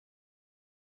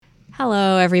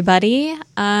Hello, everybody.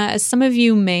 As some of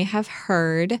you may have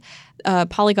heard,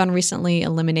 Polygon recently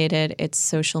eliminated its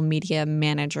social media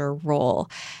manager role.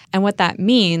 And what that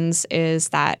means is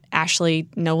that Ashley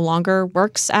no longer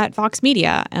works at Vox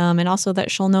Media, and also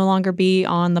that she'll no longer be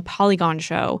on the Polygon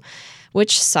show,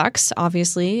 which sucks,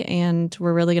 obviously, and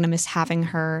we're really going to miss having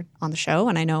her on the show.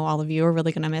 And I know all of you are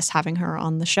really going to miss having her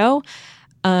on the show.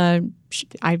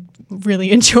 I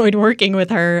really enjoyed working with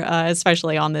her,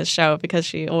 especially on this show, because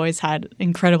she always had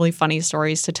incredibly funny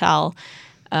stories to tell,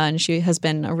 and she has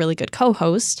been a really good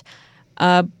co-host.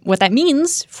 What that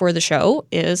means for the show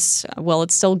is, well,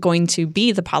 it's still going to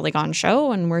be the Polygon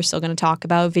show, and we're still going to talk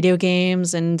about video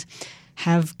games and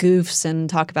have goofs and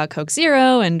talk about Coke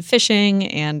Zero and fishing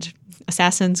and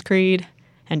Assassin's Creed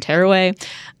and Tearaway.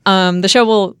 The show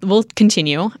will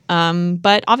continue,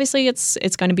 but obviously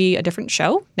it's going to be a different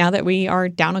show now that we are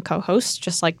down a co-host.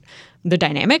 Just like the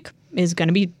dynamic is going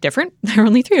to be different. There are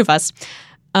only three of us,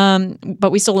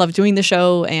 but we still love doing the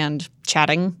show and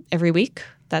chatting every week.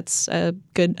 That's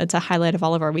it's a highlight of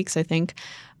all of our weeks, I think.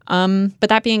 But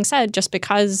that being said, just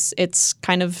because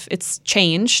it's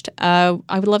changed, I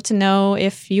would love to know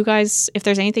if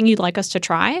there's anything you'd like us to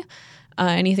try.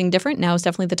 Anything different, now is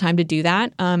definitely the time to do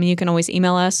that. You can always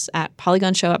email us at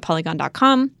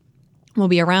polygonshow@polygon.com. We'll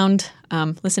be around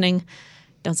listening.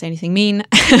 Don't say anything mean.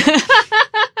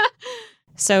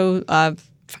 So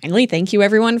finally, thank you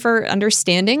everyone for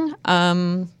understanding.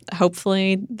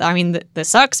 Hopefully, this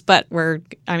sucks, but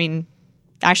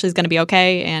Ashley's going to be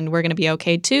okay, and we're going to be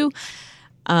okay too.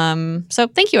 So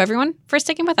thank you everyone for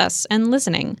sticking with us and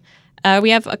listening.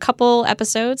 We have a couple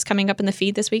episodes coming up in the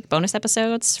feed this week, bonus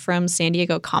episodes from San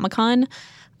Diego Comic-Con.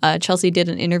 Chelsea did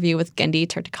an interview with Gendy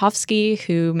Tartakovsky,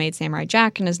 who made Samurai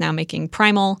Jack and is now making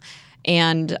Primal.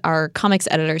 And our comics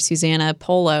editor, Susanna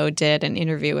Polo, did an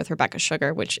interview with Rebecca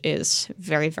Sugar, which is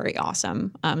very, very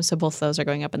awesome. So both those are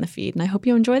going up in the feed, and I hope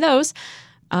you enjoy those.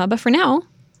 But for now,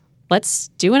 let's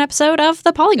do an episode of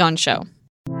The Polygon Show.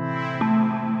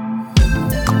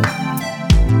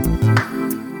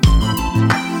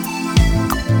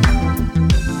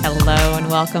 Hello and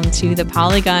welcome to The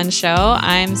Polygon Show.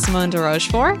 I'm Simone de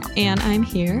Rochefort, and I'm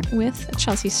here with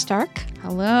Chelsea Stark.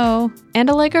 Hello.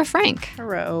 And Allegra Frank.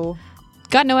 Hello.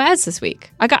 Got no ads this week.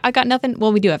 I got nothing.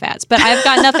 Well, we do have ads, but I've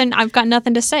got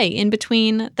nothing to say in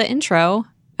between the intro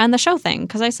and the show thing,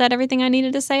 because I said everything I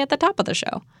needed to say at the top of the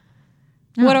show.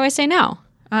 Oh. What do I say now?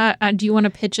 Do you want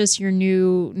to pitch us your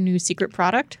new secret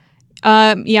product?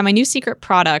 Yeah, my new secret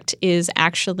product is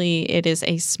it is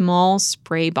a small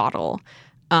spray bottle.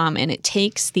 And it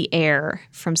takes the air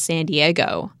from San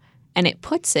Diego and it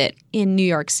puts it in New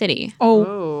York City.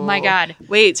 Oh my God.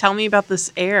 Wait, tell me about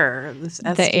this air.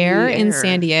 The air in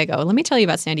San Diego. Let me tell you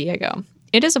about San Diego.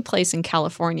 It is a place in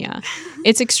California.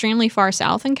 It's extremely far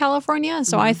south in California.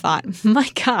 So I thought, my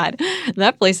God,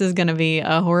 that place is going to be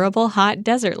a horrible hot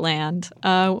desert land.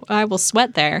 I will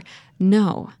sweat there.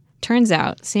 No. Turns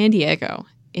out San Diego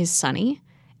is sunny,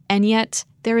 and yet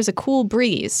there is a cool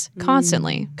breeze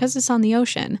constantly because it's on the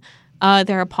ocean.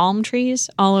 There are palm trees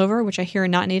all over, which I hear are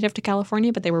not native to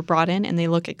California, but they were brought in and they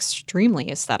look extremely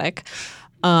aesthetic.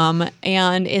 And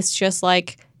it's just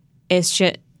like, it's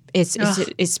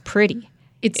pretty.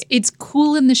 It's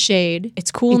cool in the shade.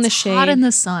 It's cool in the shade. It's hot in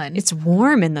the sun. It's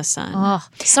warm in the sun.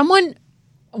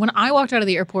 When I walked out of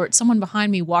the airport, someone behind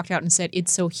me walked out and said,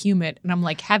 "It's so humid." And I'm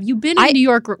like, have you been in New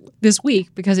York this week?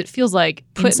 Because it feels like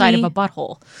inside of a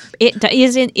butthole. It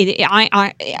isn't.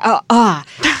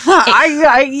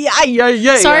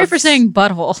 Sorry for saying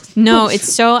butthole. No,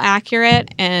 it's so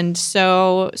accurate and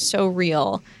so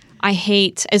real. I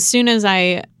hate, as soon as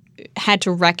I had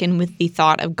to reckon with the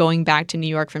thought of going back to New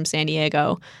York from San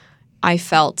Diego, I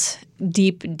felt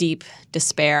deep, deep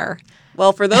despair.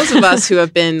 Well, for those of us who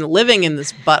have been living in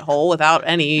this butthole without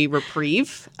any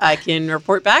reprieve, I can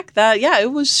report back that, yeah, it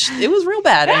was real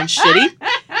bad and shitty.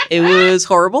 It was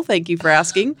horrible. Thank you for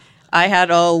asking. I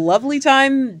had a lovely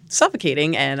time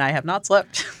suffocating, and I have not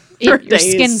slept. Your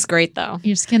skin's great, though.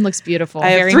 Your skin looks beautiful. I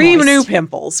have 3 new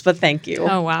pimples, but thank you.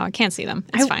 Oh, wow. I can't see them.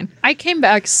 It's fine. I came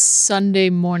back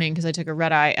Sunday morning because I took a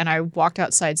red eye, and I walked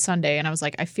outside Sunday, and I was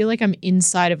like, I feel like I'm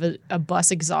inside of a bus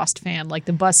exhaust fan. Like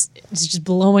the bus is just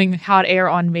blowing hot air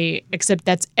on me, except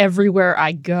that's everywhere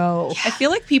I go. I feel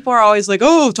like people are always like,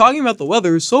 oh, talking about the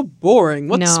weather is so boring.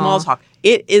 What's small talk?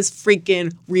 It is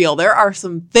freaking real. There are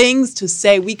some things to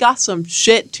say. We got some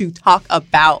shit to talk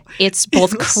about. It's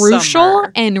both crucial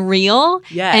and real.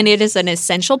 Yes. And it is an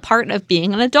essential part of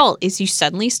being an adult is you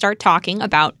suddenly start talking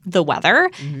about the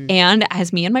weather. And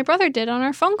as me and my brother did on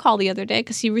our phone call the other day,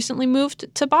 because he recently moved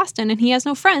to Boston and he has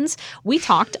no friends, we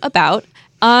talked about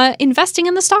investing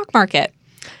in the stock market.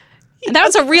 That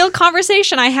was a real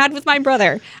conversation I had with my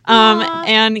brother.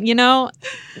 And, you know,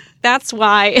 that's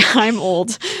why I'm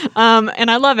old. And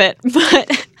I love it.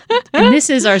 But And this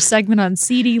is our segment on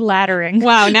CD laddering.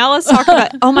 wow, now let's talk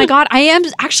about, oh my God, I am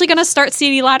actually going to start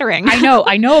CD laddering.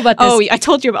 I know about this. Oh, I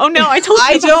told you. Oh, no, I told you.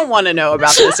 I don't want to know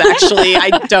about this, actually. I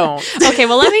don't. Okay,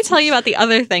 well, let me tell you about the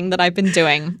other thing that I've been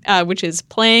doing, which is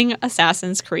playing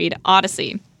Assassin's Creed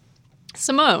Odyssey.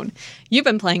 Simone, you've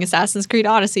been playing Assassin's Creed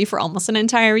Odyssey for almost an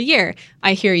entire year.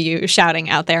 I hear you shouting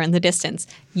out there in the distance.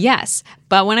 Yes,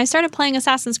 but when I started playing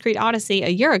Assassin's Creed Odyssey a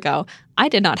year ago, I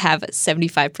did not have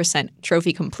 75%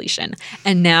 trophy completion,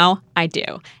 and now I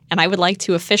do. And I would like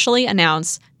to officially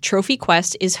announce Trophy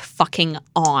Quest is fucking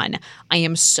on. I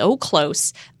am so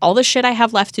close. All the shit I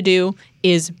have left to do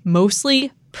is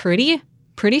mostly pretty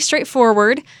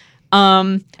straightforward.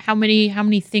 How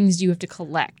many things do you have to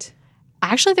collect?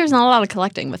 Actually, there's not a lot of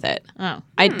collecting with it. Oh.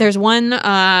 There's one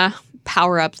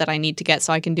power-up that I need to get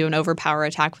so I can do an overpower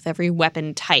attack with every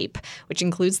weapon type, which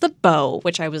includes the bow,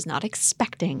 which I was not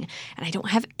expecting. And I don't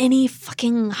have any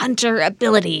fucking hunter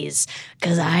abilities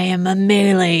because I am a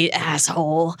melee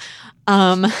asshole.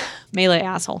 Melee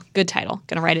asshole. Good title.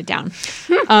 Gonna write it down.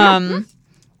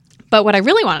 But what I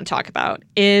really want to talk about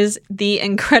is the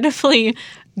incredibly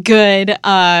good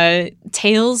Lost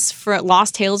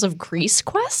Tales of Greece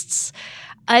quests.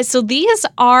 So these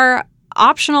are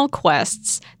optional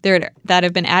quests that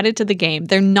have been added to the game.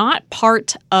 They're not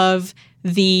part of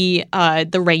the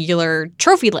regular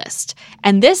trophy list.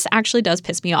 And this actually does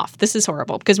piss me off. This is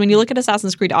horrible because when you look at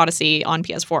Assassin's Creed Odyssey on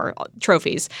PS4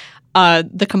 trophies,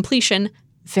 the completion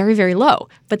very, very low.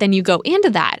 But then you go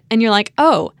into that and you're like,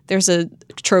 oh, there's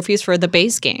trophies for the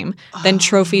base game, then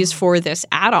trophies for this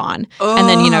add-on, and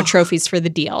then, trophies for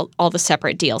all the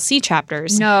separate DLC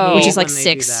chapters. No. Which is like When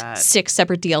they do six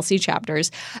separate DLC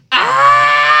chapters.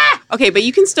 Okay, but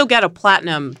you can still get a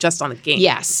platinum just on the game.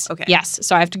 Yes. Okay. Yes.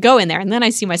 So I have to go in there and then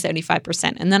I see my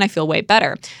 75% and then I feel way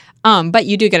better. But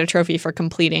you do get a trophy for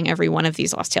completing every one of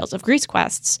these Lost Tales of Greece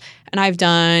quests. And I've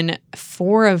done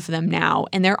 4 of them now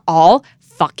and they're all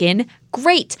fucking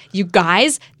great. You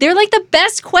guys, they're like the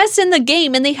best quests in the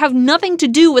game and they have nothing to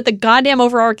do with the goddamn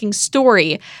overarching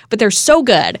story, but they're so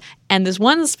good. And there's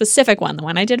one specific one, the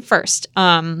one I did first,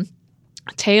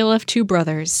 Tale of Two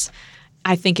Brothers.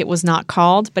 I think it was not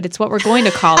called, but it's what we're going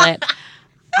to call it.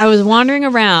 I was wandering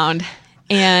around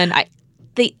and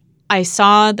I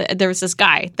saw that there was this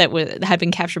guy that had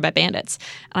been captured by bandits,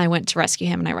 and I went to rescue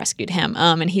him, and I rescued him.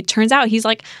 And he turns out he's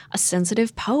like a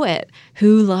sensitive poet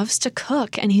who loves to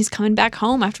cook, and he's coming back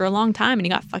home after a long time, and he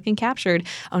got fucking captured.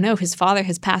 Oh no, his father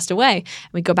has passed away.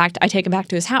 We go back. I take him back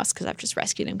to his house because I've just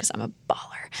rescued him because I'm a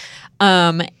baller.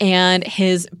 And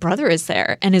his brother is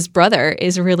there, and his brother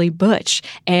is really butch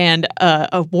and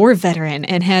a war veteran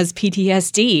and has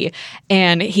PTSD,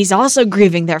 and he's also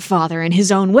grieving their father in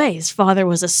his own way. His father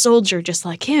was a soldier just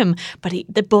like him, but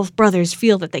both brothers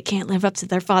feel that they can't live up to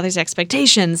their father's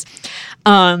expectations.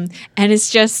 And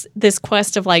it's just this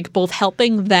quest of like both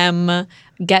helping them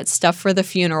get stuff for the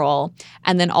funeral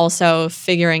and then also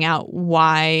figuring out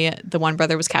why the one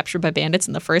brother was captured by bandits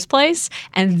in the first place.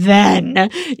 And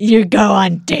then you go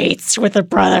on dates with the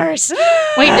brothers.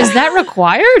 Wait, is that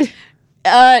required?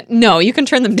 No, you can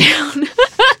turn them down.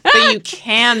 But you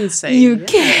can say You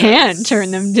can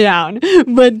turn them down.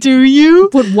 But do you?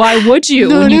 But why would you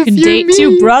when you can date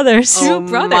two brothers? Oh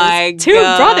brothers. my Two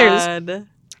God. brothers.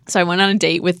 So I went on a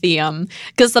date with the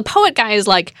because the poet guy is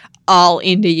like all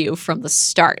into you from the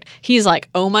start. He's like,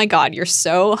 oh my God, you're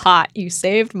so hot. You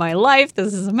saved my life.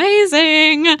 This is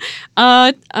amazing.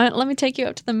 Let me take you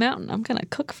up to the mountain. I'm going to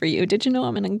cook for you. Did you know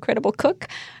I'm an incredible cook?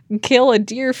 Kill a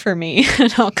deer for me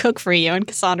and I'll cook for you. And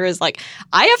Cassandra is like,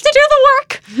 I have to do the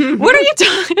work. What are you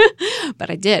doing? But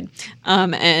I did.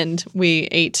 And we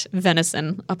ate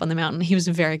venison up on the mountain. He was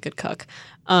a very good cook.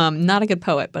 Not a good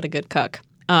poet, but a good cook.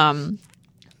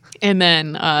 And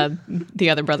then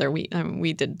the other brother,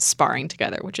 we did sparring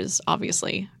together, which is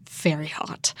obviously very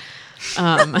hot,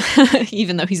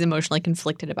 even though he's emotionally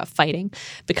conflicted about fighting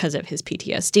because of his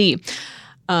PTSD.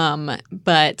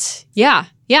 But yeah.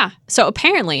 So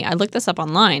apparently, I looked this up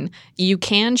online, you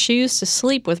can choose to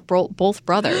sleep with both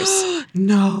brothers.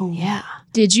 No. Yeah.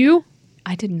 Did you?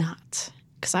 I did not,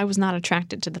 because I was not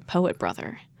attracted to the poet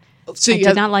brother. So I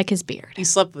did not like his beard. You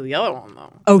slept with the other one,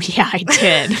 though. Oh, yeah, I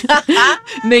did.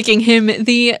 Making him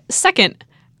the second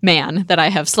man that I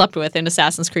have slept with in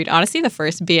Assassin's Creed Odyssey, the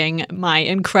first being my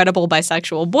incredible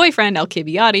bisexual boyfriend,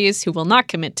 Alcibiades, who will not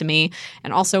commit to me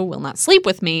and also will not sleep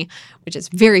with me, which is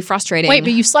very frustrating. Wait,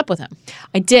 but you slept with him?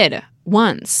 I did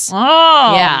once.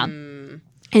 Oh. Yeah.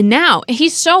 And now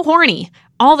he's so horny.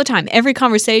 all the time. Every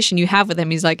conversation you have with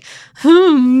him, he's like,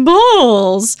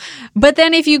 balls. But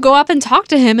then if you go up and talk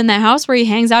to him in that house where he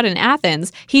hangs out in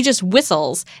Athens, he just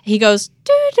whistles. He goes,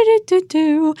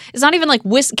 do. It's not even like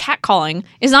cat calling.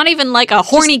 It's not even like a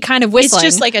horny kind of whistling.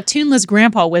 It's just like a tuneless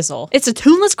grandpa whistle. It's a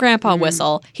tuneless grandpa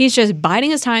whistle. He's just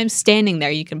biding his time, standing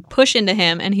there. You can push into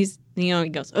him, and he's, he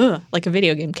goes, ugh, like a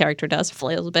video game character does,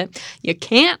 flails a bit. You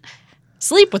can't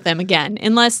sleep with him again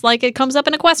unless like it comes up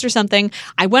in a quest or something.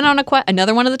 I went on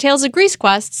another one of the Tales of Greece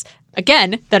quests,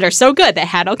 again, that are so good that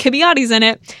had Alcibiades in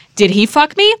it. Did he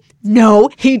fuck me? No,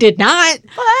 he did not.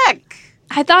 Fuck.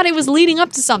 I thought it was leading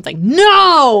up to something.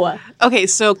 No! Okay,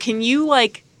 so can you,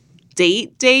 like,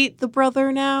 date the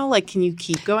brother now? Like, can you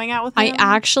keep going out with him? I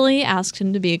actually asked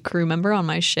him to be a crew member on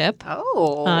my ship.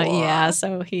 Oh. Yeah,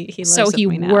 so he lives So with he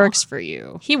me now. works for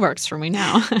you. He works for me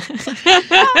now.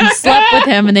 You slept with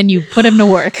him and then you put him to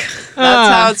work. That's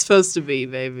how it's supposed to be,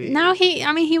 baby. No, he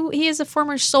is a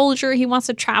former soldier. He wants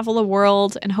to travel the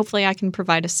world, and hopefully I can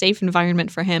provide a safe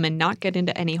environment for him and not get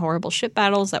into any horrible ship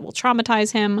battles that will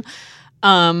traumatize him.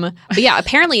 But yeah,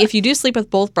 apparently if you do sleep with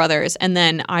both brothers and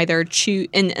then either choose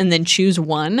and then choose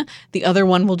one, the other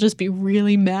one will just be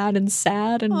really mad and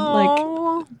sad and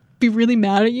like be really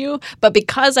mad at you. But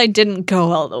because I didn't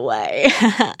go all the way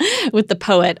with the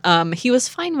poet, he was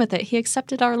fine with it. He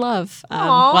accepted our love.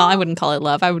 Well, I wouldn't call it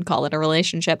love. I would call it a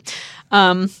relationship,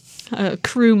 a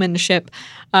crewmanship.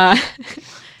 And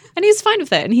he's fine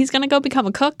with it. And he's going to go become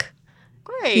a cook.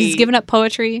 Great. He's given up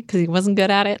poetry because he wasn't good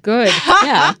at it. Good.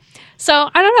 Yeah. So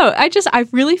I don't know. I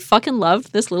really fucking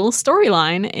loved this little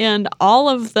storyline and all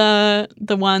of the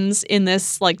ones in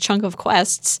this like chunk of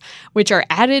quests, which are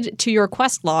added to your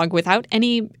quest log without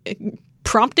any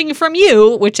prompting from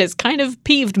you, which has kind of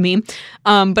peeved me.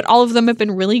 But all of them have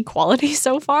been really quality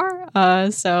so far.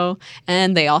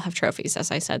 And they all have trophies, as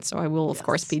I said. So I will, of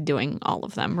course, be doing all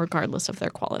of them, regardless of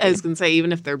their quality. I was going to say,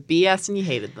 even if they're BS and you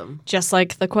hated them. Just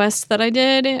like the quest that I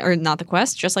did, or not the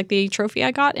quest, just like the trophy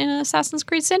I got in Assassin's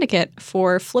Creed Syndicate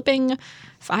for flipping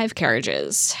 5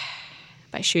 carriages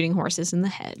by shooting horses in the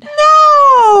head.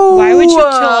 No! Why would you kill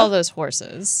all those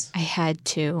horses? I had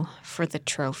to for the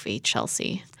trophy,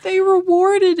 Chelsea. They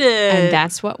rewarded it. And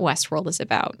that's what Westworld is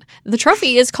about. The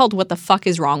trophy is called What the Fuck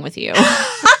is Wrong with You?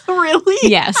 Really?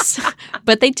 Yes.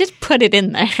 But they did put it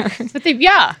in there. But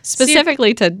yeah.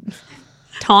 Specifically to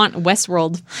taunt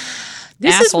Westworld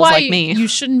This assholes is why like me. you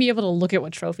shouldn't be able to look at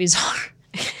what trophies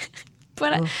are.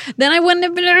 But then I wouldn't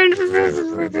have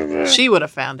been... She would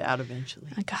have found out eventually.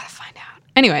 I gotta find out.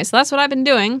 Anyway, so that's what I've been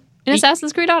doing in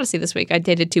Assassin's Creed Odyssey this week. I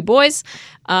dated 2 boys,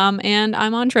 and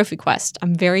I'm on Trophy Quest.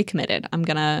 I'm very committed.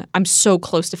 I'm so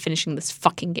close to finishing this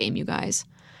fucking game, you guys.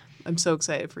 I'm so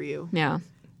excited for you. Yeah.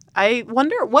 I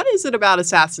wonder, what is it about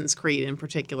Assassin's Creed in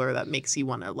particular that makes you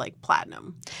want to, like,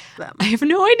 platinum them? I have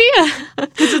no idea.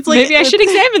 It's like, Maybe I should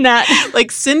examine that.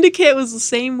 Like, Syndicate was the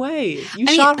same way. You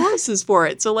shot horses for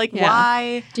it. So, like,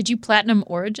 why? Did you platinum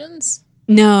Origins?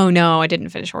 No, I didn't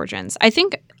finish Origins. I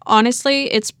think,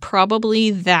 honestly, it's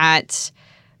probably that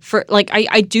for like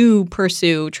I do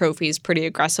pursue trophies pretty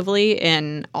aggressively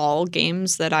in all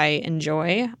games that I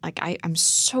enjoy. Like I'm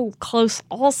so close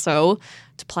also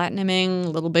to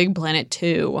platinuming Little Big Planet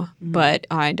 2, but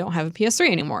I don't have a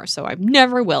PS3 anymore, so I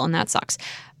never will, and that sucks.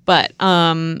 But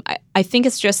I think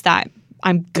it's just that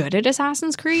I'm good at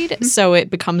Assassin's Creed, so it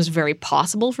becomes very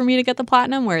possible for me to get the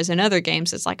platinum, whereas in other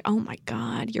games, it's like, oh my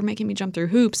God, you're making me jump through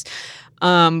hoops.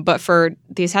 But for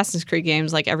the Assassin's Creed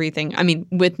games, like everything, I mean,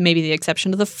 with maybe the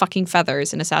exception of the fucking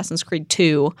feathers in Assassin's Creed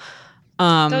 2.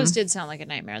 Those did sound like a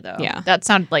nightmare, though. Yeah. That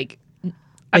sounded like,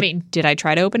 I mean. Did I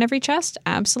try to open every chest?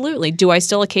 Absolutely. Do I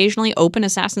still occasionally open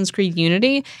Assassin's Creed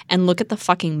Unity and look at the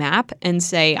fucking map and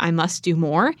say, I must do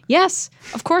more? Yes,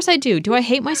 of course I do. Do I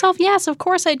hate myself? Yes, of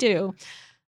course I do.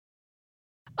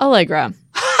 Allegra,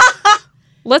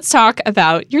 let's talk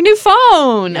about your new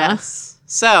phone. Yes.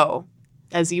 So,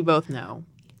 as you both know,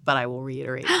 but I will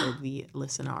reiterate for the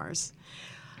listeners,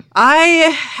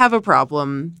 I have a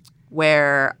problem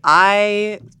where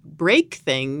I break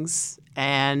things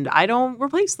and I don't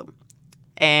replace them.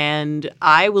 And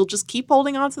I will just keep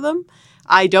holding on to them.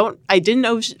 I didn't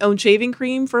own shaving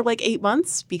cream for like 8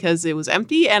 months because it was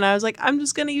empty, and I was like, I'm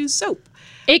just going to use soap.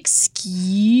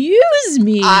 Excuse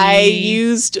me. I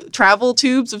used travel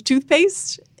tubes of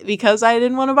toothpaste because I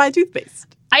didn't want to buy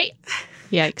toothpaste.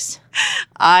 Yikes.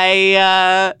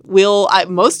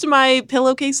 Most of my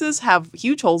pillowcases have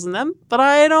huge holes in them, but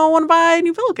I don't want to buy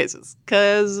new pillowcases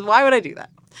because why would I do that?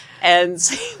 And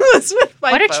same was with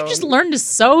my Why don't phone. you just learn to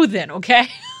sew then, okay?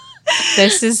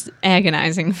 This is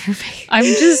agonizing for me. I'm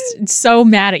just so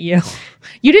mad at you.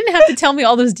 You didn't have to tell me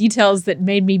all those details that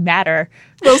made me madder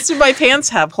Most of my pants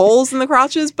have holes in the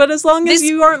crotches, but as long as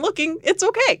you aren't looking, it's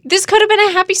okay. This could have been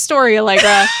a happy story,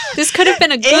 Allegra. This could have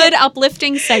been a good,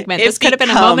 uplifting segment. This could have been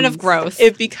a moment of growth.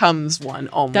 It becomes one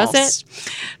almost. Does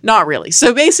it? Not really.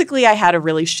 So basically, I had a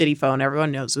really shitty phone.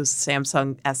 Everyone knows it was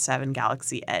Samsung S7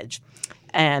 Galaxy Edge.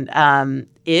 And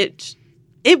it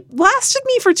lasted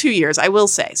me for 2 years, I will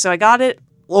say. So I got it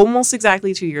almost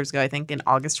exactly 2 years ago, I think, in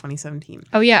August 2017.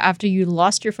 Oh, yeah, after you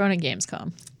lost your phone at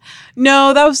Gamescom.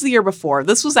 No, that was the year before.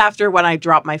 This was after when I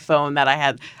dropped my phone that I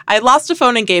had. I had lost a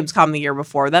phone in Gamescom the year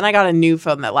before. Then I got a new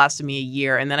phone that lasted me a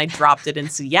year, and then I dropped it in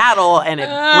Seattle, and it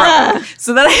broke.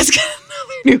 So then I had to get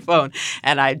another new phone,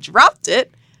 and I dropped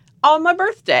it on my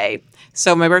birthday.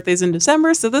 So my birthday's in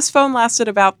December, so this phone lasted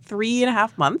about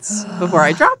 3.5 months before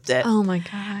I dropped it. Oh, my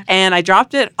God. And I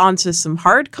dropped it onto some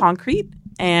hard concrete,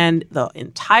 and the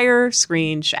entire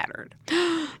screen shattered.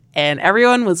 And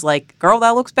everyone was like, girl, that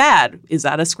looks bad. Is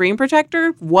that a screen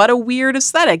protector? What a weird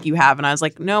aesthetic you have. And I was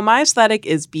like, no, my aesthetic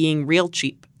is being real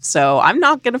cheap. So I'm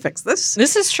not going to fix this.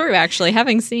 This is true, actually,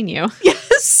 having seen you.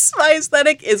 Yes, my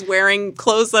aesthetic is wearing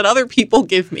clothes that other people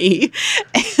give me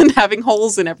and having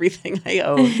holes in everything I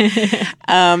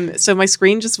own. So my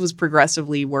screen just was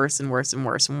progressively worse and worse and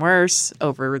worse and worse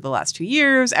over the last 2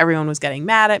 years. Everyone was getting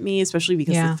mad at me, especially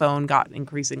because the phone got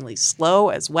increasingly slow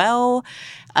as well.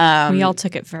 We all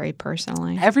took it very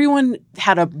personally. Everyone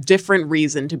had a different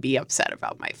reason to be upset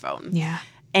about my phone. Yeah.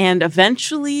 And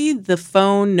eventually, the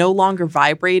phone no longer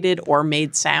vibrated or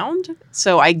made sound.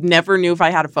 So I never knew if I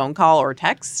had a phone call or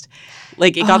text.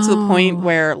 Like, it got to the point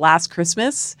where last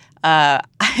Christmas,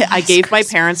 I gave my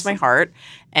parents my heart,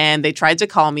 and they tried to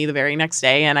call me the very next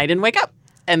day, and I didn't wake up.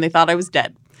 And they thought I was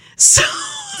dead. So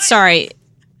sorry,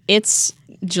 it's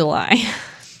July.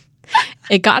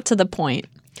 It got to the point.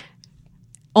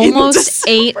 Almost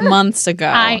 8 months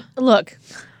ago. Look.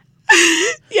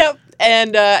 Yep.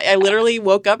 And I literally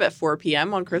woke up at 4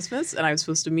 p.m. on Christmas, and I was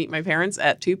supposed to meet my parents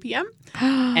at 2 p.m.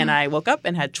 And I woke up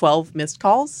and had 12 missed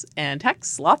calls and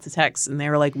texts, lots of texts. And they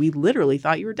were like, we literally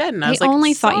thought you were dead. And I was like,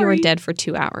 only thought you were dead for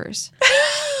 2 hours.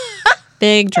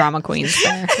 Big drama queens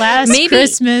there. Last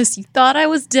Christmas, you thought I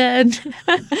was dead.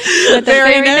 But the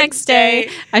very next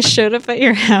day, I showed up at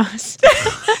your house.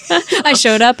 I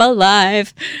showed up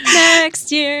alive.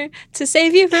 Next year, to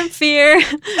save you from fear,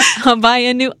 I'll buy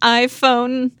a new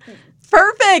iPhone.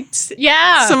 Perfect.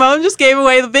 Yeah. Simone just gave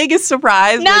away the biggest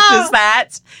surprise, which is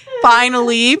that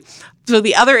finally. So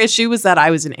the other issue was that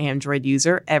I was an Android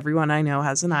user. Everyone I know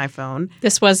has an iPhone.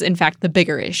 This was, in fact, the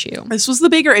bigger issue. This was the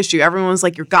bigger issue. Everyone was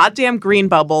like, your goddamn green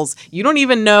bubbles. You don't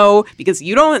even know because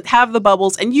you don't have the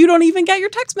bubbles and you don't even get your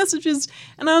text messages.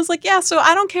 And I was like, yeah, so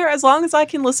I don't care. As long as I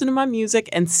can listen to my music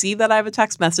and see that I have a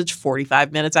text message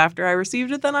 45 minutes after I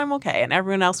received it, then I'm okay. And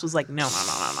everyone else was like, no.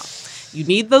 You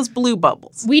need those blue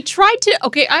bubbles. We tried to,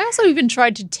 I also even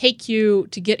tried to take you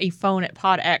to get a phone at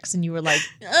Pod X, and you were like,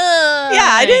 Yeah,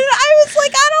 I didn't. I was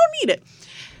like, I don't need it.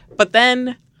 But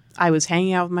then I was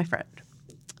hanging out with my friend,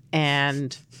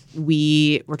 and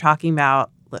we were talking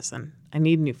about, listen, I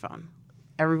need a new phone.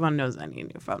 Everyone knows I need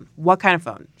a new phone. What kind of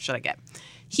phone should I get?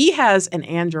 He has an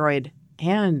Android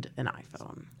and an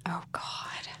iPhone. Oh, God.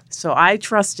 So I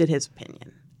trusted his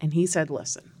opinion, and he said,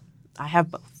 listen, I have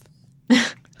both.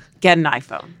 Get an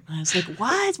iPhone. And I was like,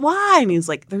 what? Why? And he was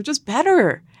like, they're just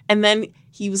better. And then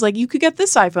he was like, you could get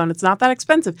this iPhone. It's not that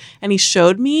expensive. And he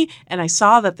showed me, and I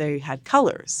saw that they had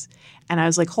colors. And I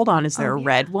was like, hold on, is there a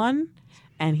red one?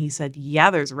 And he said,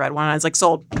 yeah, there's a red one. And I was like,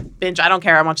 sold. Binge, I don't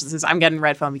care how much this is. I'm getting a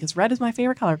red phone because red is my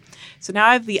favorite color. So now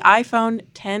I have the iPhone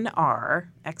XR.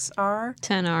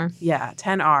 10R. Yeah,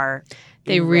 10R.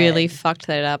 They really fucked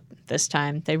that up this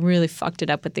time. They really fucked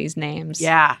it up with these names.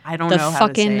 Yeah, I don't know how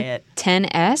to say it. The fucking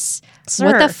 10S? Sir.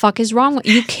 What the fuck is wrong with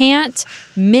you? Can't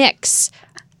mix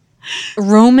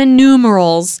Roman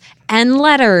numerals and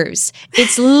letters.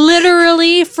 It's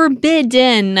literally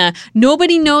forbidden.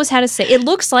 Nobody knows how to say it. It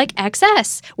looks like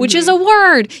XS, which is a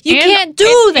word. You can't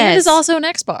do this. And it's also an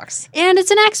Xbox. And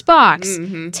it's an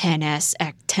Xbox. 10S,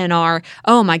 10R.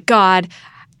 Oh my God.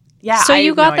 Yeah, so I you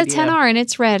have got no the idea. 10R and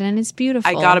it's red and it's beautiful.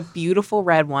 I got a beautiful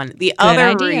red one. The other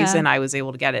idea. reason I was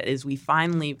able to get it is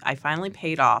I finally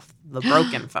paid off the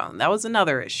broken phone. That was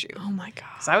another issue. Oh my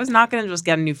God. So I was not going to just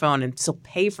get a new phone and still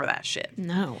pay for that shit.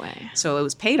 No way. So it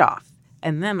was paid off.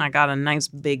 And then I got a nice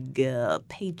big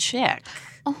paycheck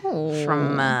Oh.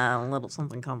 from a little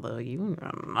something called the union.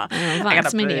 I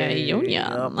That's a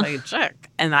union. Paycheck.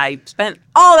 And I spent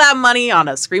all that money on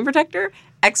a screen protector,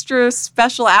 extra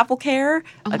special Apple Care,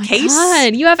 a case.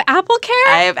 God, you have Apple Care?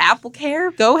 I have Apple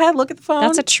Care. Go ahead, look at the phone.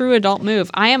 That's a true adult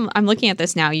move. I'm looking at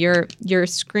this now. Your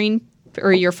screen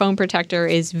or your phone protector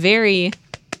is very,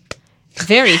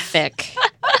 very thick.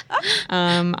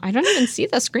 I don't even see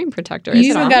the screen protector. You Is it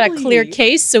even on? got a clear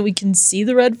case so we can see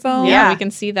the red phone. Yeah, Yeah. we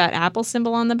can see that Apple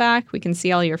symbol on the back. We can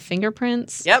see all your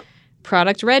fingerprints. Yep.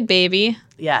 Product red, baby.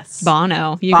 Yes.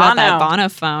 Bono. You got that Bono. Bono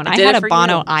phone. I I did had it a for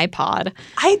Bono you. iPod.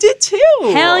 I did too.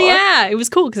 Hell yeah. It was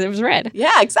cool because it was red.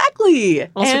 Yeah, exactly.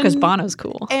 Also because And- Bono's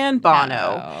cool. and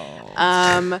Bono.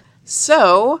 Oh.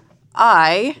 So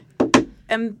I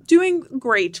am doing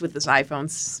great with this iPhone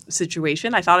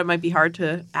situation. I thought it might be hard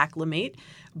to acclimate,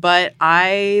 but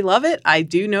I love it. I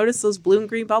do notice those blue and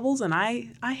green bubbles, and I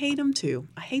hate them too.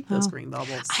 I hate those green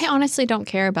bubbles. I honestly don't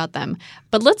care about them.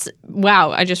 But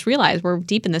wow, I just realized we're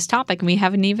deep in this topic and we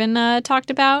haven't even talked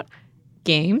about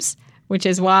games, which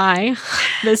is why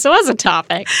this was a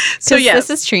topic. So, 'Cause yes. this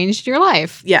has changed your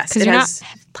life. Yes, Because it you're has. not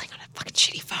playing on a fucking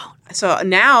shitty phone. So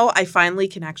now I finally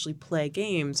can actually play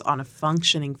games on a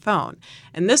functioning phone.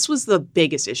 And this was the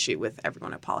biggest issue with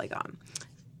everyone at Polygon.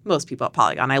 Most people at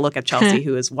Polygon. I look at Chelsea,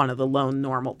 who is one of the lone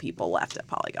normal people left at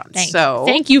Polygon.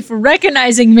 Thank you for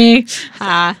recognizing me.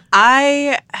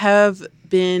 I have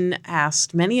been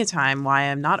asked many a time why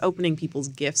I'm not opening people's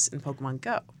gifts in Pokemon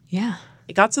Go. Yeah.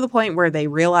 It got to the point where they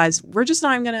realized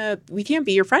we can't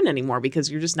be your friend anymore because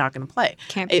you're just not going to play.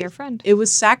 Can't be your friend. It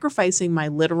was sacrificing my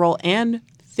literal and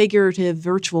figurative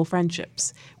virtual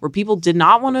friendships where people did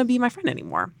not want to be my friend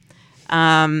anymore.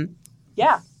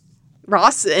 Yeah.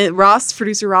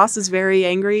 Producer Ross is very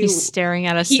angry. He's staring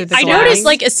at us through the I glass. noticed,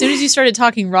 like, as soon as you started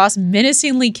talking, Ross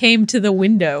menacingly came to the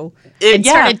window and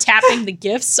started tapping the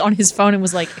gifts on his phone and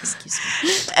was like, "Excuse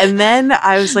me." And then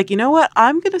I was like, you know what?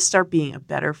 I'm going to start being a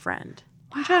better friend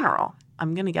in general.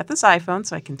 I'm going to get this iPhone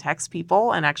so I can text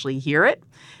people and actually hear it.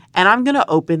 And I'm going to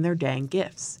open their dang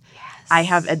gifts. Yes. I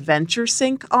have Adventure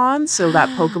Sync on so that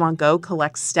Pokemon Go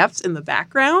collects steps in the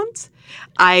background.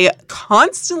 I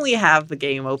constantly have the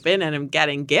game open and am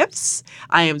getting gifts.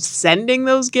 I am sending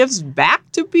those gifts back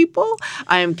to people.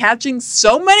 I am catching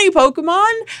so many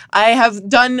Pokemon.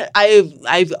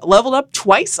 I've leveled up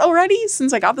twice already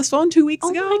since I got this phone 2 weeks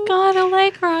ago. Oh my God,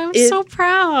 Allegra, I'm so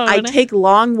proud. I take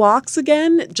long walks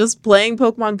again, just playing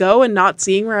Pokemon Go and not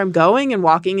seeing where I'm going and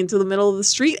walking into the middle of the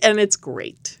street, and it's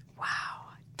great.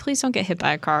 Please don't get hit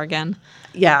by a car again.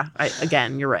 Yeah,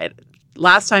 again, you're right.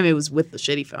 Last time it was with the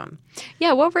shitty phone.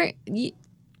 Yeah,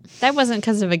 that wasn't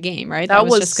because of a game, right? That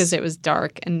was just was- because it was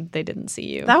dark and they didn't see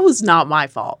you. That was not my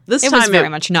fault. This it time was very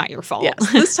much not your fault.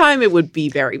 Yes, this time it would be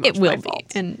very much It will my be. fault.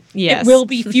 And yes. It will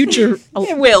be future.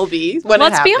 It will be. When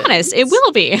Let's it be happens. honest, it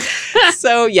will be.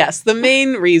 So yes, the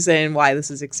main reason why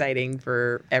this is exciting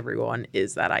for everyone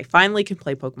is that I finally can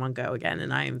play Pokemon Go again,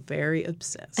 and I am very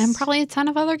obsessed. And probably a ton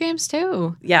of other games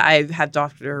too. Yeah, I've had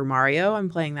Dr. Mario. I'm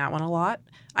playing that one a lot.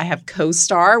 I have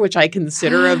Co-Star, which I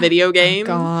consider a video game.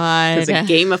 God. Because it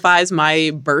gamifies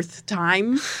my birth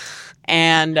time,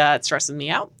 and it stresses me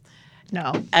out.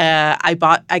 No.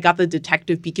 I got the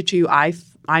Detective Pikachu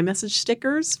iMessage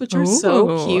stickers, which are so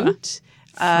Ooh. cute.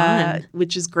 Fun.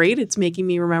 Which is great. It's making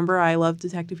me remember I love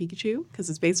Detective Pikachu because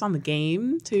it's based on the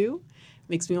game too.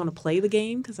 Makes me want to play the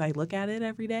game because I look at it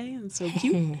every day and it's so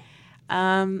cute.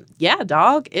 Yeah,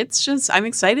 dog. It's just I'm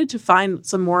excited to find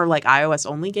some more like iOS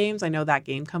only games. I know that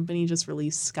game company just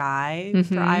released Sky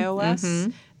for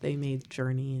iOS. They made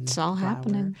Journey and It's all Flower.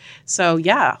 happening. So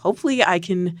yeah, hopefully I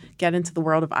can get into the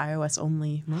world of iOS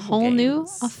only mobile Whole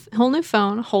new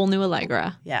phone, whole new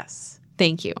Allegra. Yes.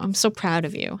 Thank you. I'm so proud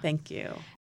of you. Thank you.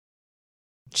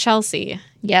 Chelsea,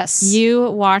 Yes. you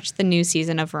watched the new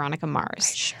season of Veronica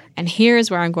Mars. And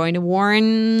here's where I'm going to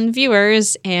warn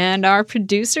viewers and our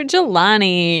producer,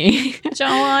 Jelani.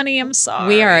 Jelani, I'm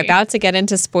sorry. We are about to get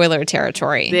into spoiler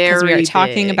territory because we are Very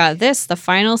talking big. about the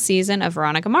final season of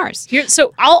Veronica Mars. Here,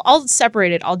 so I'll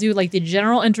separate it. I'll do like the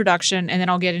general introduction and then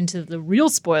I'll get into the real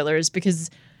spoilers because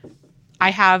I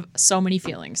have so many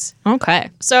feelings. Okay.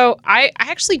 So I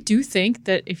actually do think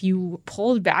that if you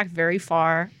pulled back very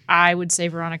far, I would say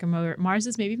Veronica Mars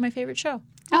is maybe my favorite show.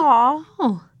 Aw.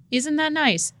 Oh, Isn't that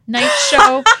nice? Nice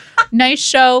show. Nice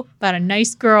show about a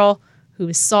nice girl who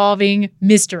is solving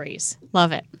mysteries.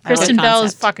 love it. Kristen Good Bell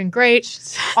is concept. fucking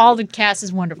great. All the cast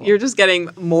is wonderful. You're just getting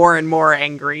more and more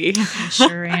angry. I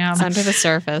sure am. It's under the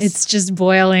surface. It's just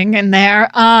boiling in there.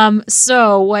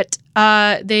 So what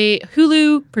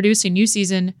Hulu produced a new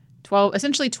season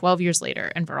essentially 12 years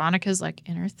later, and Veronica's like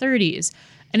in her 30s.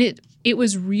 And it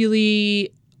was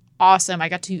really awesome.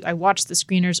 I watched the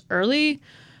screeners early,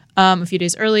 a few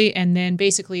days early, and then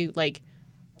basically like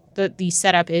the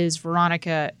setup is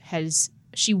Veronica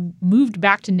she moved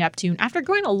back to Neptune after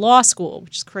going to law school,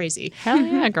 which is crazy. Hell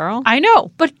yeah, girl. I know,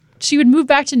 but she would move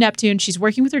back to Neptune. She's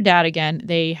working with her dad again.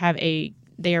 They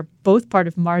are both part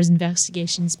of Mars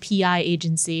Investigation's PI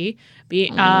agency.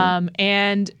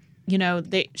 And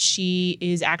she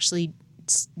is actually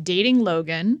dating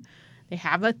Logan. They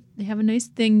have a nice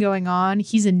thing going on.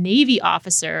 He's a Navy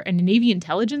officer and a Navy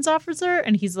intelligence officer,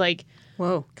 and he's like,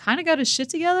 whoa, kind of got his shit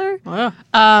together. Wow.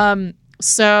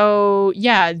 So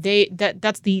yeah,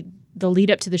 that's the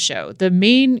lead up to the show. The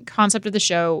main concept of the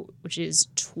show, which is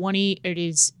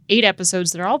 8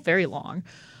 episodes that are all very long.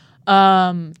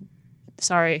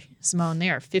 Sorry, Simone, they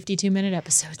are 52-minute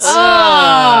episodes.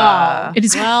 It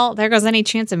is well. There goes any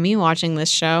chance of me watching this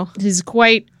show. It is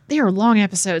quite. They are long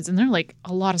episodes, and they're like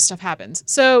a lot of stuff happens.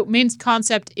 So main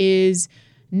concept is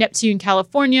Neptune,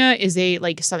 California, is a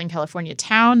like Southern California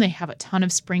town. They have a ton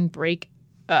of spring break,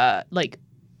 like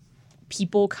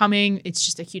people coming. It's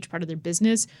just a huge part of their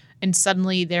business. And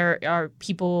suddenly there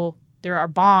are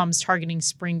bombs targeting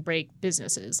spring break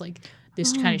businesses, like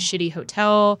this kind of shitty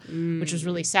hotel, which was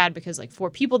really sad because like 4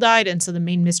 people died. And so the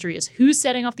main mystery is who's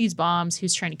setting off these bombs,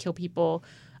 who's trying to kill people.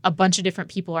 A bunch of different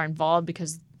people are involved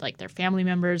because like their family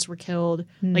members were killed.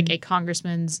 Like a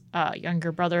congressman's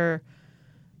younger brother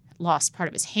lost part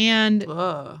of his hand.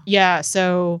 Whoa. Yeah,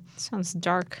 so Sounds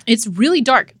dark. it's really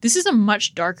dark. This is a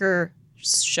much darker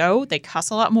show. They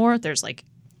cuss a lot more. There's like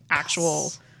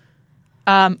actual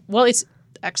well, it's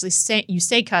actually you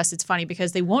say cuss. It's funny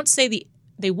because they won't say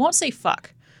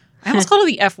fuck. I almost called it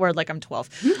the F word like I'm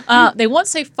 12. They won't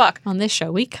say fuck. On this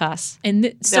show, we cuss.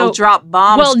 And They'll drop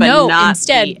bombs, well, but no, not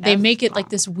instead the they make it like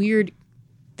this weird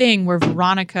thing where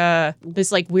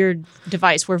this like weird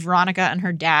device where Veronica and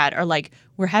her dad are like,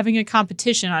 we're having a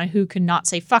competition on who can not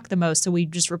say fuck the most, so we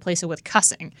just replace it with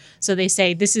cussing. So they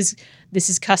say this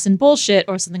is cussing bullshit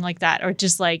or something like that, or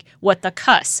just like what the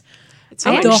cuss. It's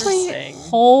I interesting.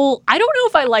 I don't know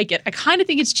if I like it. I kind of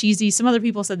think it's cheesy. Some other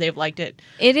people said they've liked it.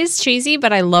 It is cheesy,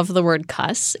 but I love the word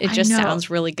cuss. It I just know. sounds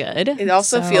really good. It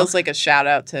also So- feels like a shout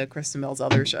out to Kristen Bell's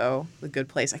other show, The Good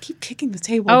Place. I keep kicking the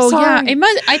table. Oh Sorry. yeah,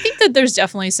 I think that there's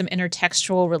definitely some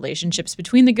intertextual relationships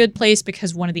between The Good Place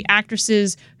because one of the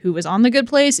actresses who was on The Good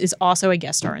Place is also a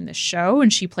guest star in this show,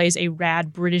 and she plays a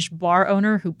rad British bar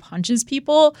owner who punches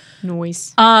people.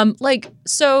 Noise.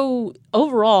 So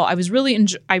overall, I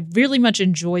really much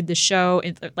enjoyed the show.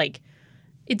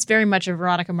 It's very much a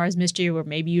Veronica Mars mystery where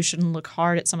maybe you shouldn't look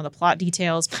hard at some of the plot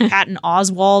details. Patton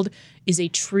Oswalt is a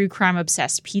true crime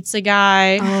obsessed pizza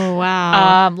guy. Oh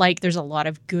wow. There's a lot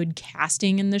of good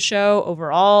casting in the show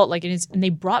overall. And they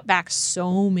brought back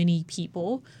so many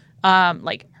people.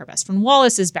 Her best friend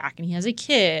Wallace is back and he has a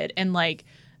kid, and like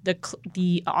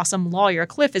the awesome lawyer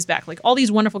Cliff is back. Like all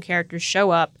these wonderful characters show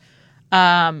up.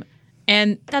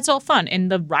 And that's all fun.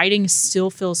 And the writing still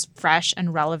feels fresh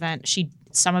and relevant.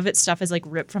 Some of its stuff is like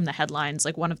ripped from the headlines.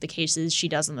 Like one of the cases she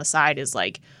does on the side is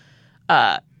like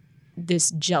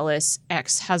this jealous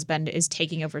ex-husband is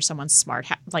taking over someone's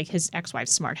his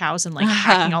ex-wife's smart house and like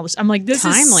hacking all this. I'm like, this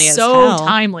Timely is as so hell.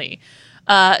 timely.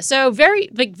 So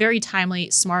very timely,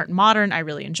 smart, modern. I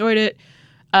really enjoyed it.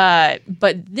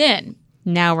 But then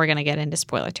Now we're gonna get into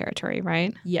spoiler territory,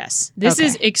 right? yes, this Okay.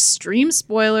 is extreme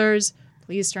spoilers.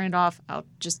 Please turn it off. I'll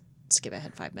just skip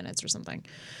ahead 5 minutes or something.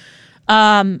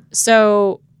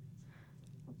 So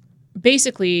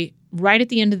basically, right at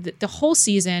the end of the whole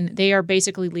season, they are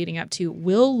basically leading up to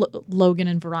will Logan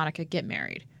and Veronica get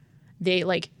married?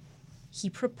 He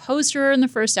proposed to her in the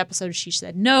first episode. She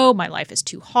said, no, my life is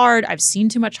too hard. I've seen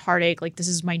too much heartache. Like, this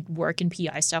is my work in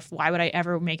PI stuff. Why would I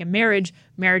ever make a marriage?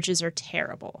 Marriages are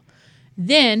terrible.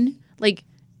 Then,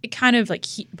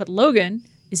 but Logan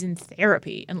is in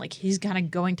therapy and like he's kind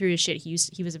of going through his shit.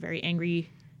 He was a very angry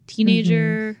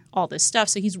teenager, all this stuff.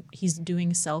 So he's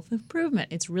doing self-improvement.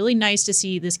 It's really nice to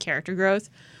see this character growth.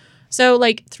 So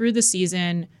like through the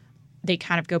season, they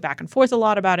kind of go back and forth a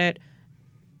lot about it.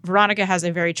 Veronica has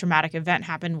a very traumatic event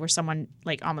happen where someone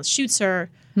like almost shoots her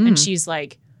and she's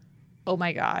like, oh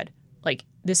my God, like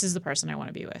this is the person I want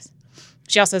to be with.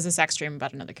 She also has a sex dream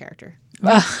about another character.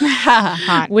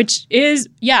 Hot. Which is,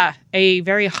 a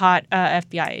very hot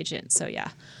FBI agent. So, yeah.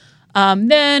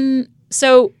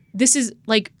 So this is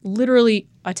like literally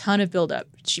a ton of buildup.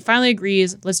 She finally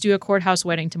agrees, let's do a courthouse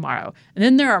wedding tomorrow. And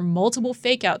then there are multiple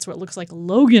fake outs where it looks like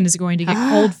Logan is going to get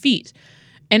cold feet.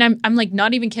 And I'm like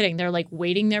not even kidding. They're like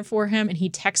waiting there for him and he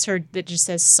texts her that just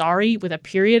says sorry with a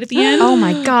period at the end. Oh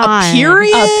my god.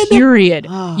 period? A period.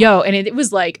 Yo, and it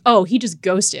was like, oh, he just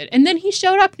ghosted. And then he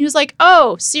showed up and he was like,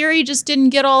 oh, Siri just didn't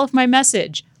get all of my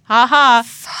message. Ha ha.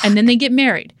 And then they get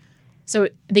married. So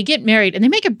they get married and they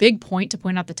make a big point to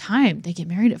point out the time. They get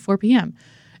married at 4 p.m.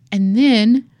 And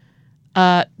then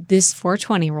this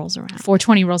 420 rolls around.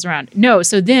 420 rolls around. No,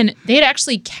 so then they had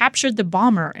actually captured the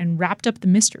bomber and wrapped up the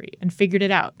mystery and figured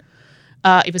it out.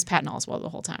 It was Patton Oswalt the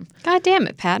whole time. God damn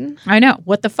it, Patton. I know.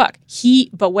 What the fuck?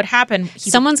 But what happened?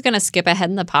 Someone's going to skip ahead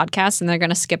in the podcast and they're going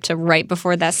to skip to right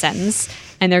before that sentence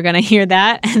and they're going to hear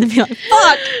that and be like,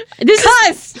 fuck,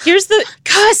 Here's the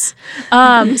cuss.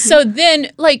 So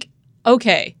then, like,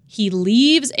 okay, he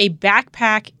leaves a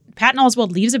backpack. Patton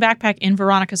Oswalt leaves a backpack in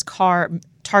Veronica's car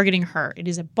targeting her. It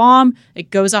is a bomb. It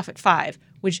goes off at 5,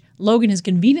 which Logan has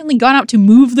conveniently gone out to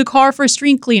move the car for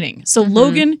street cleaning. So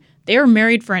Logan, they are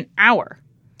married for an hour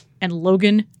and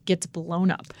Logan gets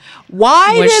blown up.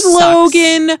 Why did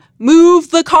Logan move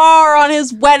the car on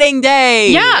his wedding day?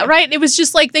 Yeah, right. It was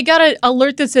just like they got an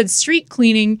alert that said street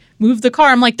cleaning, move the car.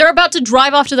 I'm like, they're about to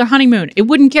drive off to their honeymoon. It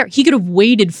wouldn't care. He could have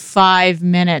waited 5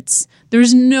 minutes.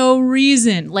 There's no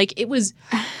reason. Like, it was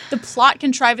the plot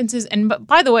contrivances. And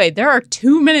by the way, there are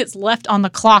 2 minutes left on the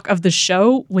clock of the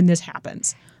show when this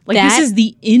happens. Like, this is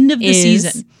the end of the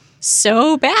season.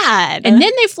 So bad. And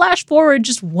then they flash forward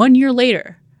just 1 year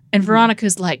later. And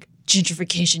Veronica's like,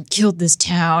 gentrification killed this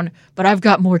town, but I've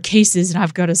got more cases and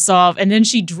I've got to solve. And then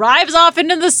she drives off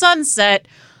into the sunset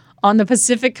on the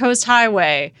Pacific Coast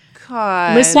Highway.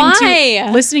 God.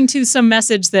 Listening to some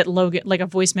message that Logan, like a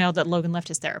voicemail that Logan left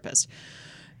his therapist.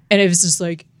 And it was just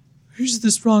like, he's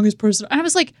the strongest person. And I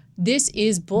was like, this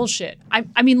is bullshit.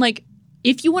 I mean, like,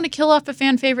 if you want to kill off a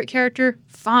fan favorite character,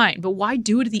 fine. But why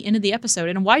do it at the end of the episode?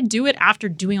 And why do it after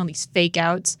doing all these fake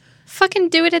outs? Fucking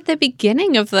do it at the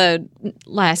beginning of the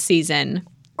last season.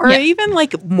 Or even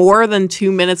like more than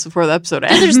 2 minutes before the episode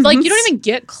ends. There's like, you don't even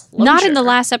get closure. Not in the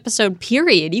last episode,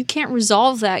 period. You can't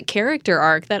resolve that character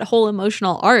arc, that whole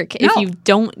emotional arc, if you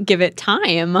don't give it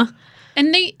time.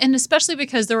 And especially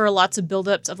because there were lots of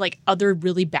buildups of like other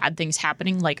really bad things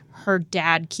happening. Like her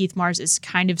dad, Keith Mars, is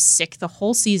kind of sick the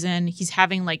whole season. He's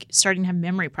having starting to have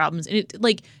memory problems. And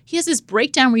he has this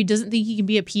breakdown where he doesn't think he can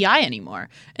be a PI anymore.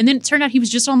 And then it turned out he was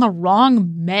just on the wrong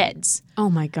meds. Oh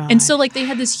my God. And so they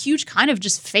had this huge kind of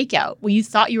just fake out where you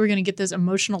thought you were going to get this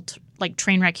emotional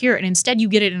train wreck here. And instead you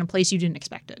get it in a place you didn't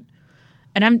expect it.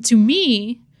 And to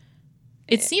me,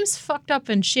 it seems fucked up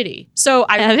and shitty. So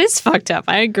that is fucked up.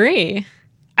 I agree.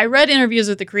 I read interviews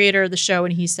with the creator of the show,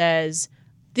 and he says,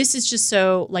 this is just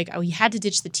so, he had to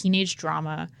ditch the teenage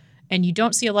drama, and you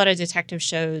don't see a lot of detective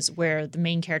shows where the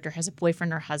main character has a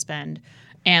boyfriend or husband,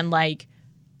 and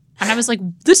I was like,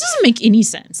 this doesn't make any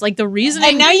sense. Like, the reason...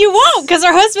 And now you won't, because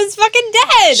her husband's fucking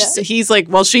dead! So he's like,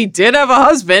 well, she did have a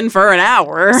husband for an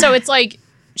hour. So it's like...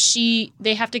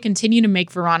 they have to continue to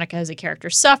make Veronica as a character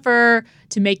suffer,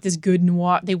 to make this good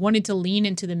noir. They wanted to lean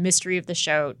into the mystery of the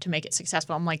show to make it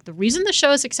successful. I'm like, the reason the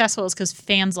show is successful is because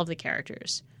fans love the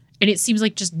characters. And it seems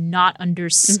like just not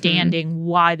understanding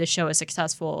why the show is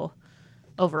successful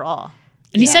overall.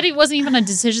 And he said it wasn't even a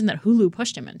decision that Hulu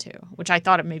pushed him into, which I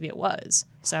thought maybe it was.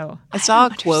 So I saw a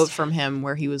quote from him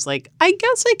where he was like, I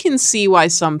guess I can see why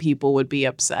some people would be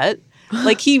upset.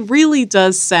 Like, he really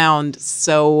does sound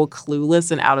so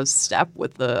clueless and out of step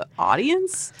with the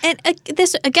audience. And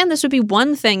this would be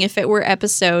one thing if it were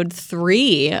episode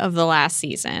 3 of the last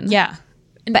season. Yeah.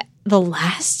 But the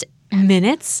last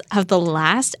minutes of the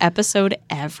last episode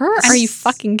ever? Are you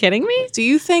fucking kidding me? Do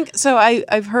you think... So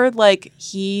I've heard,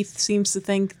 he seems to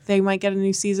think they might get a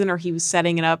new season, or he was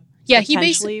setting it up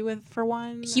potentially for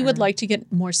one? He would like to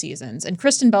get more seasons. And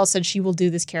Kristen Bell said she will do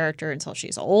this character until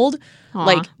she's old.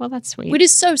 Aww, well, that's sweet. It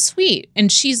is so sweet.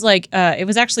 And she's like, it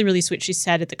was actually really sweet. She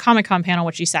said at the Comic-Con panel,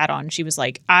 what she sat on, she was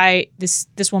like,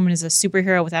 this woman is a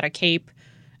superhero without a cape.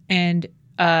 And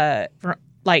I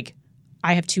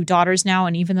have 2 daughters now.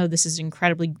 And even though this is an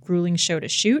incredibly grueling show to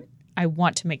shoot, I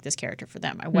want to make this character for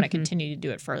them. I want to continue to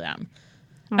do it for them.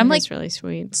 I'm like, that's really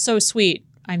sweet. So sweet.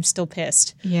 I'm still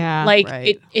pissed. Yeah.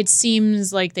 It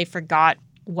seems like they forgot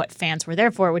what fans were there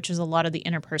for, which was a lot of the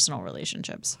interpersonal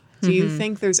relationships. Do you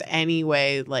think there's any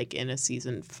way, in a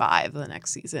season 5, the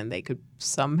next season, they could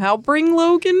somehow bring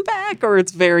Logan back, or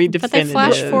it's very definitive? But they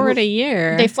flash forward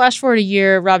a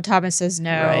year. Rob Thomas says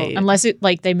no, unless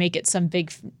they make it some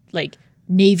big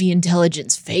Navy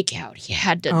intelligence fake out. He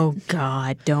had to. Oh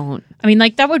God, don't. I mean,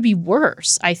 that would be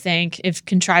worse. I think if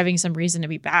contriving some reason to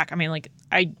be back. I mean,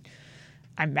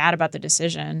 I'm mad about the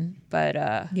decision, but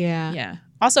yeah.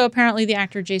 Also, apparently, the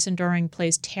actor Jason Dohring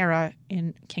plays Terra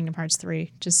in Kingdom Hearts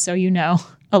 3. Just so you know,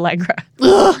 Allegra.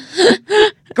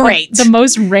 Great. The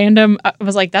most random. I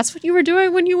was like, that's what you were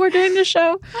doing when you were doing the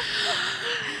show.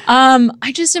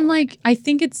 I just am I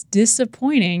think it's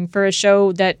disappointing for a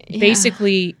show that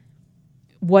basically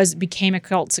became a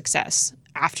cult success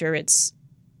after its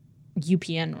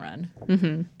UPN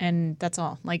run, and that's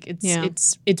all.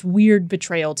 It's weird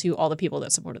betrayal to all the people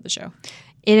that supported the show.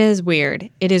 It is weird.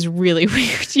 It is really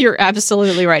weird. You're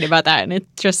absolutely right about that. And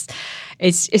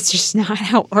it's just not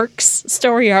how arcs,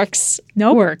 story arcs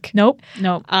work. Nope.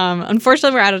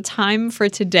 Unfortunately, we're out of time for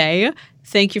today.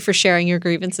 Thank you for sharing your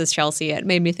grievances, Chelsea. It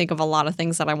made me think of a lot of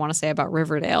things that I want to say about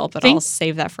Riverdale, but I'll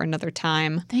save that for another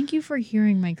time. Thank you for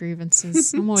hearing my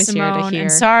grievances. I'm always Simone, here to hear.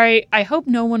 And sorry, I hope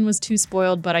no one was too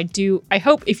spoiled, but I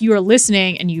hope if you are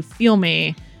listening and you feel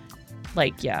me,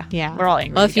 yeah, we're all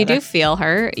angry. Well, if together. you do feel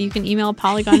her, you can email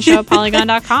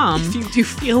polygonshow@polygon.com. If you do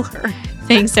feel her.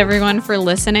 Thanks, everyone, for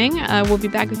listening. We'll be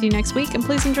back with you next week, and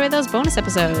please enjoy those bonus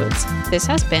episodes. This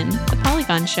has been The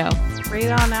Polygon Show.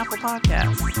 Rate on Apple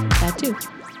Podcasts. That too.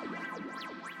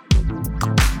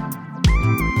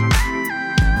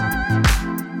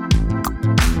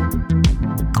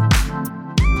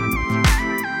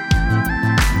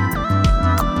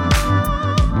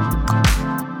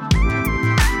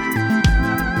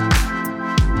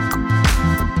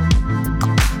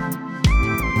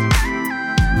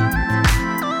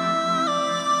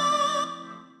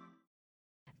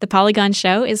 The Polygon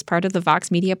Show is part of the Vox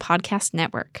Media Podcast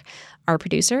Network. Our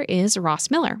producer is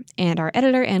Ross Miller, and our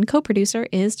editor and co-producer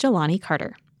is Jelani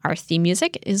Carter. Our theme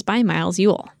music is by Miles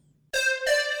Ewell.